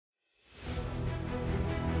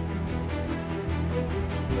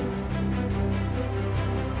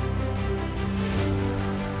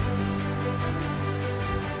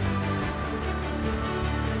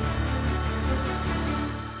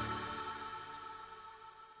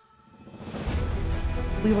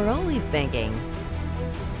We were always thinking,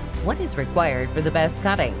 what is required for the best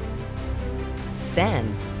cutting?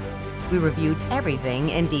 Then, we reviewed everything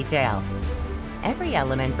in detail. Every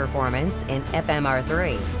element performance in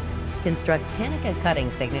FMRⅢ constructs Tanica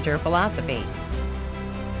cutting signature philosophy,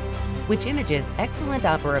 which images excellent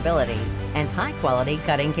operability and high-quality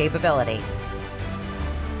cutting capability.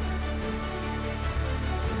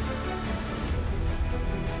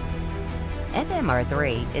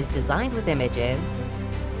 FMRⅢ is designed with images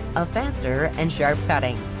of faster and sharp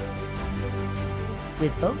cutting.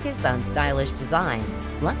 With focus on stylish design,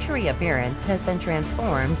 luxury appearance has been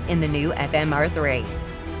transformed in the new FMRⅢ.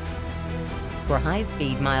 For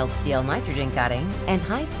high-speed mild steel nitrogen cutting and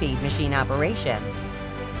high-speed machine operation,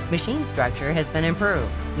 machine structure has been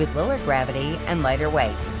improved with lower gravity and lighter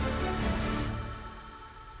weight.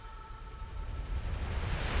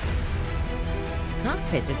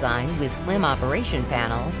 Cockpit design with slim operation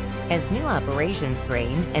panel has new operation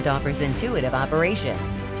screen and offers intuitive operation.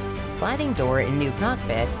 Sliding door in new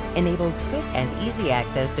cockpit enables quick and easy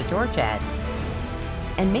access to torch head,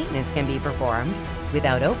 and maintenance can be performed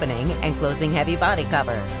without opening and closing heavy body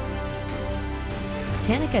cover.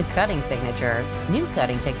 Tanica cutting signature, new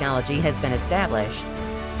cutting technology has been established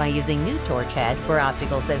by using new torch head for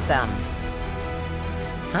optical system.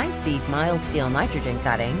 High-speed mild steel nitrogen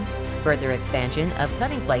cutting, further expansion of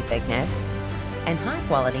cutting plate thickness, and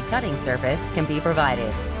high-quality cutting surface can be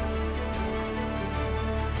provided.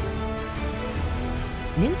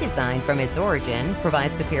 New design from its origin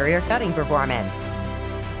provides superior cutting performance.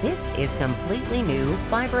 This is completely new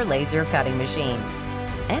fiber laser cutting machine.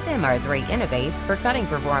 FMRⅢ innovates for cutting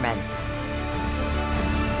performance.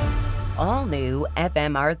 All new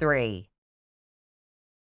FMRⅢ.